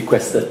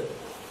requested.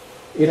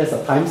 It has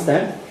a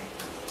timestamp.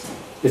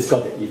 It's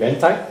got the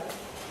event type.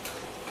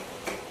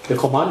 The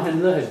command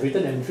handler has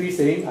written entry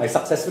saying, I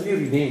successfully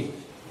renamed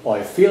or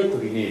I failed to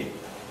rename.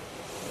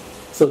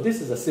 So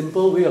this is a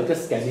simple way of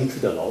just scanning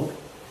through the log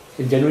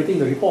and generating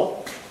the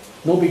report.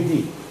 No big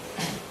deal.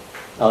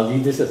 I'll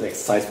leave this as an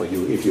exercise for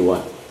you if you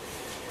want.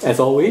 As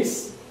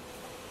always,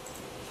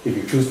 if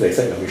you choose to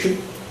accept your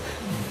mission,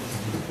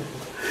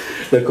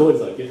 the code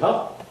is on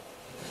GitHub.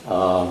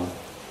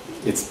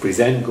 It's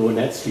present Go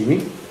NATS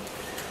streaming,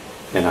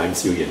 and I'm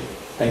Siu Yin.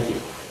 Thank you.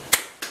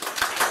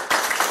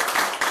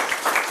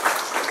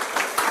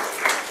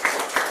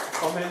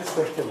 Comments,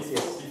 questions?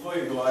 Yes. Before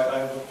you go, I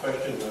have a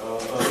question.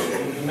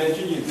 You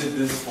mentioned you did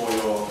this for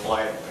your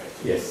client, right?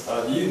 Yes.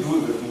 Do you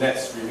do it with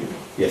NATS streaming?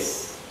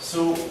 Yes.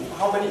 So,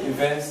 how many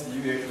events do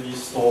you actually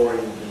store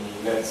in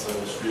the NATS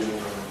streaming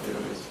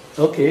database?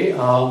 Okay.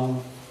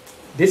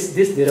 This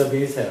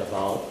database had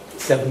about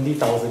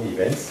 70,000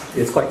 events.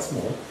 It's quite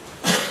small.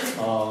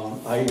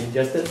 I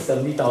ingested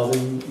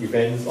 70,000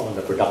 events on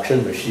the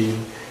production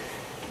machine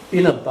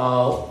in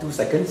about 2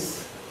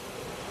 seconds.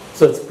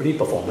 So it's pretty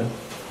performant.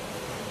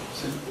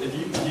 So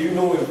do you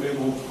know if it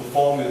will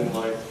perform in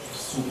like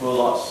super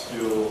large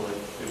scale like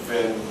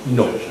event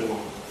ingestion?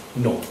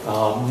 No.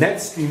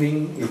 NATS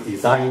streaming is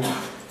designed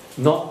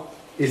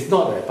it's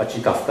not a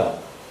Apache Kafka.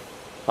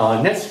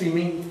 NATS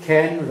streaming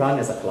can run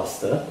as a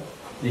cluster.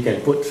 You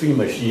can put 3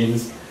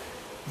 machines,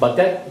 but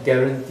that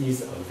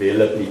guarantees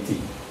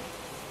availability.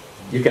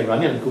 You can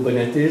run it on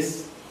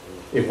Kubernetes.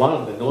 If one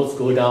of the nodes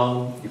go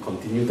down, you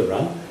continue to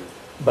run,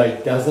 but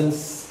it doesn't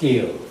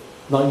scale.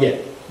 Not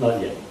yet.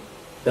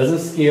 Doesn't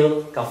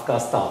scale Kafka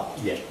style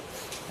yet.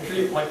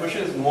 Actually, my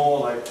question is more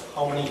like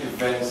how many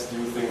events do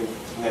you think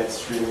NATS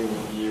streaming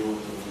will be able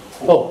to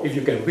pull? Oh, if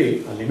you can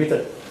wait,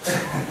 unlimited.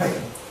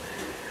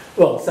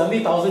 Well,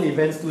 70,000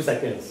 events, 2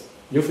 seconds.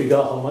 You figure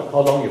out how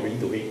long you're willing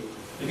to wait.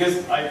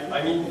 Because I'm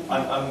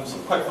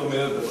quite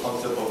familiar with the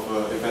concept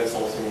of event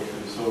sourcing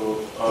actually.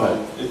 So right.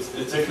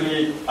 it's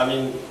actually,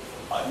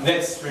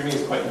 NATS streaming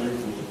is quite new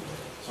to me.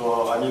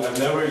 So I've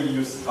never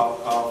used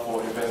Kafka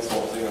for event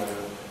sourcing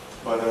either.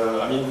 But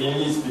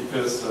mainly it's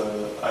because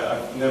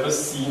I've never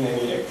seen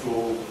any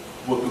actual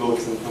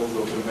workloads in terms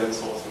of event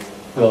sourcing.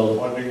 Well, I'm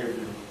wondering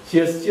if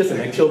you... Here's an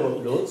actual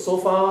workload. So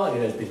far,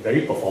 it has been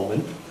very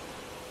performant.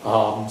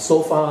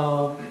 So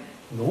far,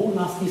 no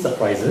nasty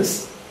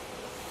surprises.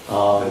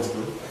 That's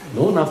good.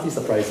 No nasty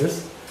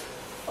surprises.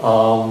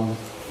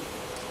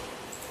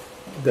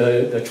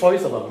 The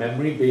choice of a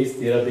memory-based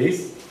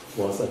database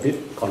was a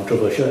bit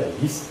controversial,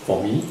 at least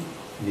for me,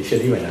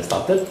 initially when I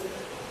started.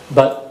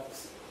 But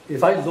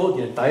if I load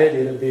the entire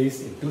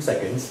database in 2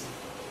 seconds,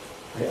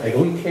 I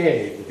don't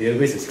care if the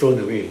database is thrown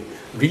away,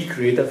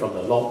 recreated from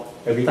the log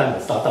every time I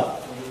start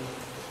up.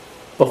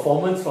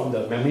 Performance from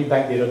the memory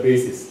bank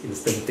database is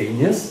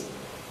instantaneous.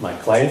 My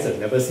clients have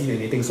never seen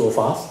anything so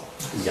fast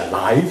in their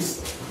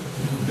lives.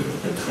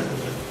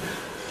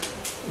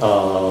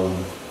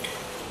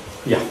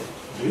 Yeah.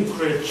 Do you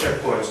create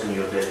checkpoints in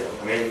your data?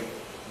 I mean,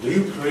 do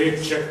you create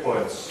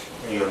checkpoints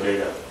in your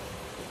data?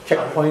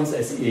 Checkpoints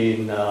as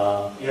in...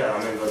 yeah, I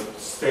mean the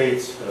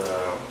state,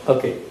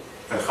 okay.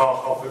 and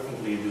how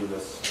frequently you do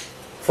this?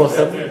 For Where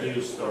some, do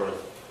you store it?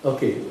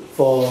 okay,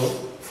 for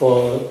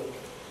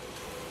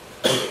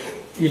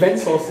event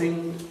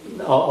sourcing,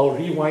 I'll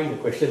rewind the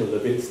question a little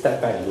bit,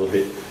 step back a little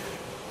bit.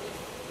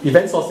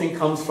 Event sourcing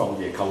comes from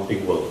the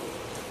accounting world,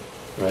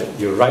 right?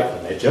 You write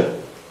a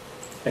ledger,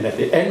 and at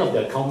the end of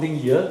the accounting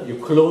year, you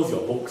close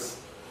your books.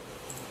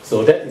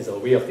 So that is a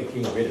way of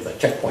thinking of it as a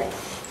checkpoint.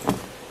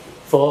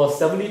 For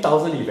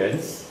 70,000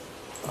 events,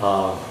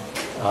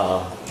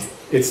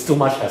 it's too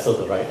much hassle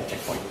to write a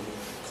checkpoint.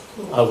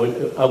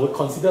 I would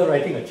consider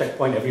writing a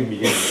checkpoint every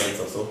million events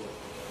or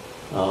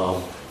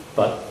so.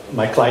 But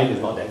my client is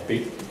not that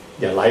big,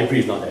 their library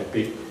is not that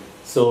big.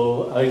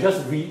 So I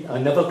just read, I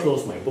never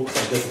close my books,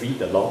 I just read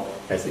the log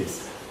as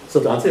is. So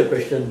to answer your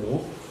question,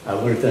 no, I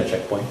won't return a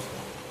checkpoint.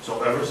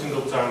 So every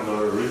single time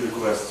the read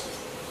request,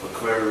 the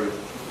query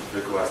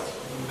request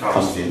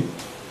Comes in.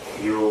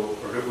 you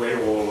replay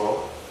all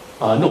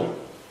log? No.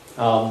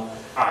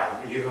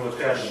 You have a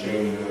cache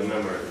in the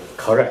memory.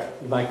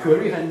 Correct. My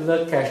query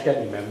handler cached that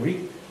in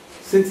memory.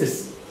 Since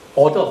it's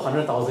order of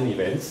 100,000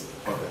 events,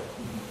 Okay.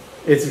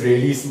 it's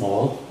really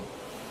small.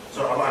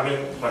 So I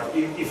mean, but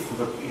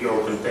if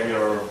your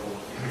container,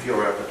 if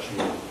your Apache.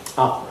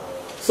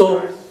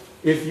 So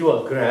if you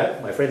are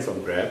Grab, my friend's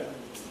from Grab,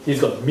 he's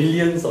got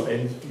millions of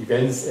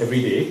events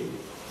every day,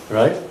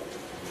 right?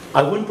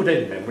 I wouldn't put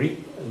it in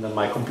memory, and then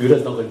my computer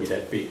is not going to be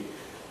that big.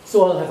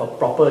 So I'll have a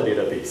proper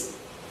database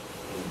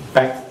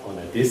backed on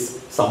a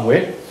disk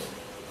somewhere.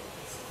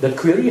 The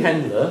query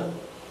handler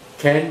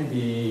can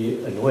be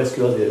an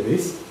NoSQL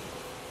database.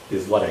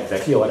 This is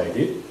exactly what I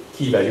did.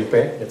 Key value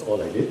pair, that's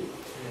all I did.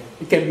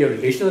 It can be a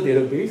relational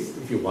database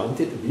if you want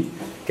it to be.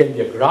 It can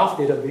be a graph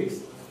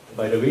database.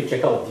 By the way,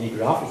 check out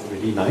dgraph, it's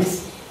really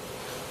nice.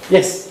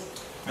 Yes?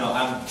 No,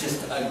 I'm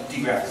just,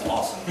 dgraph is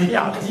awesome.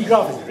 Yeah,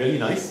 dgraph is really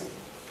nice.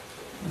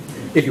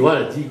 If you want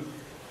a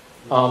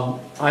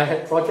I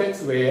had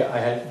projects where I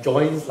had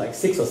joins like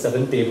 6 or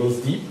 7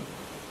 tables deep.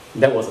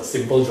 That was a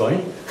simple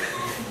join.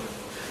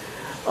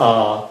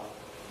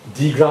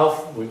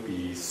 Dgraph would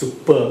be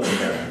superb in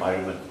that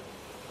environment.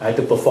 I had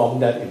to perform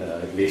that in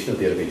a relational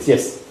database.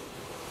 Yes?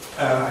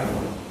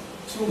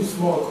 Two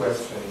small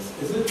questions.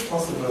 Is it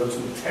possible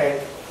to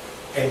tag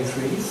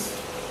entries?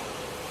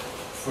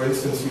 For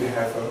instance, you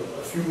have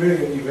a few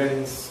million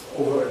events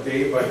over a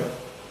day, but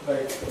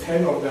like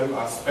 10 of them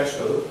are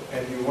special,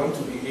 and you want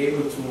to be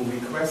able to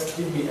request,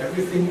 give me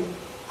everything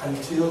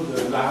until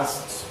the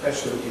last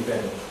special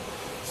event.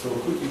 So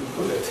could you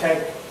put a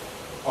tag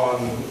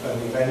on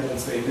an event and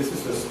say, this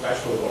is a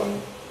special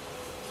one?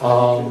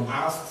 You can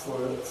ask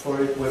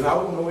for it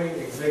without knowing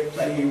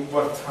exactly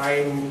what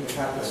time it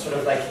happens. Sort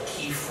of like a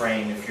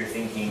keyframe if you're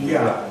thinking.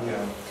 Yeah.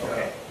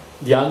 Okay.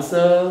 The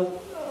answer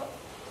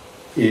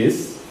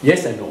is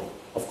yes and no,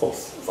 of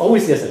course. It's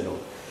always yes and no.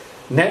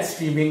 NATS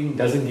streaming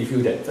doesn't give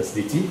you that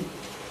facility,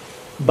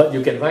 but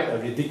you can write a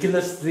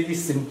ridiculously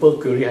simple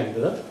query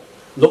handler,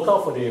 look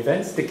out for the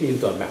events, take it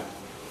into a map,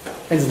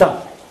 and it's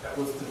done. That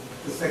was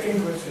the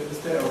second question. Is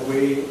there a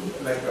way,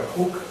 like a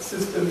hook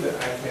system, that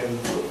I can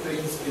put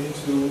things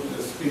into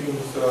the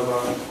streaming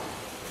server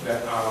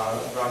that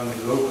are run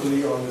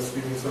locally on the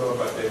streaming server,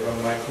 but they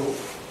run micro,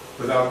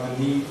 without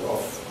the need of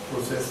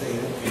processing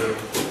a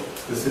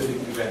specific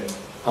event?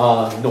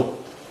 No.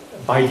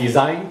 By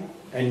design,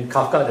 and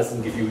Kafka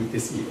doesn't give you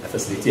this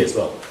facility as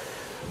well.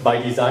 By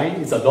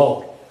design, it's a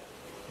log.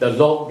 The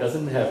log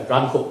doesn't have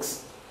run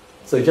hooks.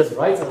 So it just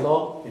writes a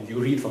log and you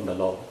read from the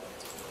log.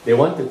 They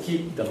want to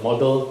keep the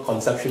model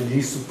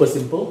conceptually super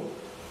simple.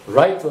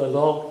 Write to a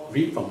log,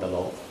 read from the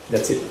log.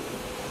 That's it.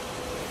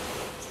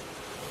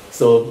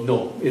 So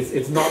no,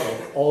 it's not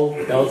an all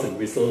bells and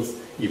whistles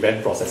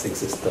event processing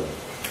system.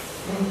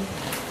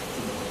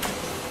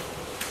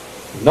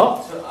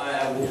 Not? So I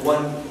have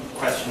one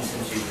question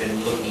since you've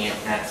been looking at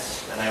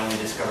NATS, and I only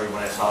discovered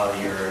when I saw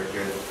the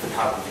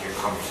topic of your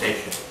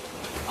conversation.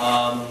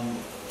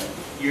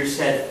 You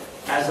said,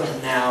 as of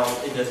now,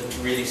 it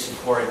doesn't really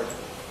support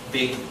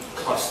big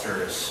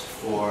clusters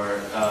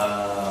for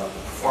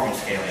performance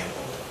scaling.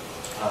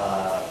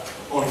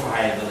 Only for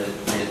high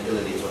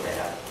availability is what they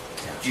have.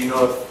 Do you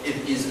know if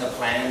it is a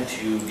plan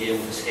to be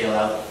able to scale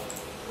out?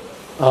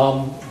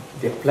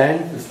 They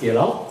plan to scale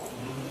out,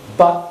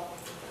 but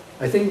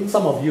I think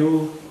some of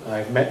you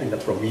I've met in the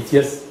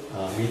Prometheus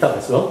meetup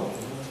as well.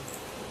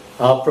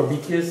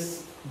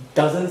 Prometheus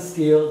doesn't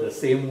scale the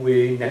same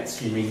way NATS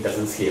streaming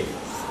doesn't scale.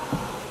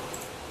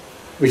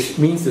 Which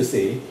means to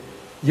say,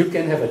 you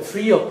can have a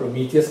tree of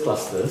Prometheus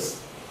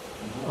clusters,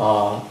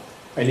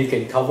 and it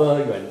can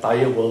cover your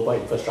entire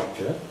worldwide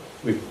infrastructure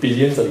with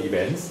billions of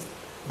events,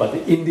 but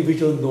the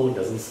individual node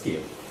doesn't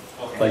scale.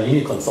 Okay. But you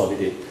need to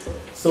consolidate.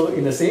 So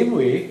in the same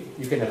way,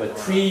 you can have a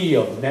tree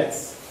of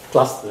NATS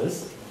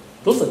clusters.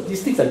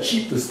 These things are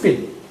cheap to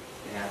spin.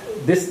 Yeah.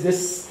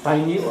 This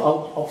tiny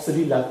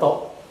obsolete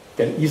laptop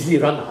can easily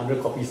run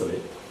 100 copies of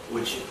it.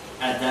 Which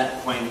at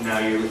that point now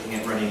you're looking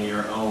at running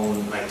your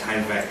own like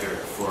time vector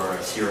for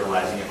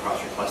serializing across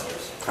your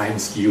clusters. Time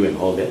skew and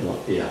all that.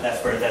 Yeah.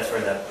 That's where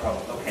that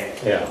problem. Okay.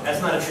 Yeah.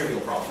 That's not a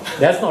trivial problem.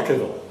 That's not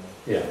trivial.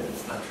 Yeah.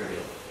 It's not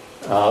trivial.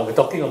 We're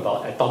talking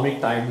about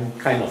atomic time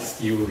kind of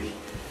skew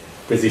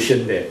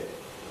precision there.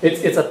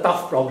 It's a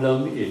tough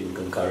problem in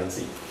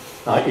concurrency,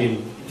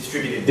 in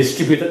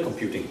distributed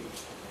computing.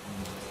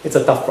 It's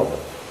a tough problem.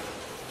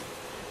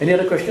 Any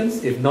other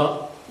questions? If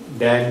not,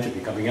 Dan should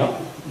be coming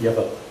up. You have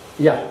a,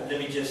 yeah. Let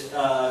me just,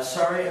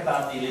 sorry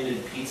about the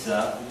limited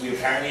pizza. We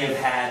apparently have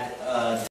had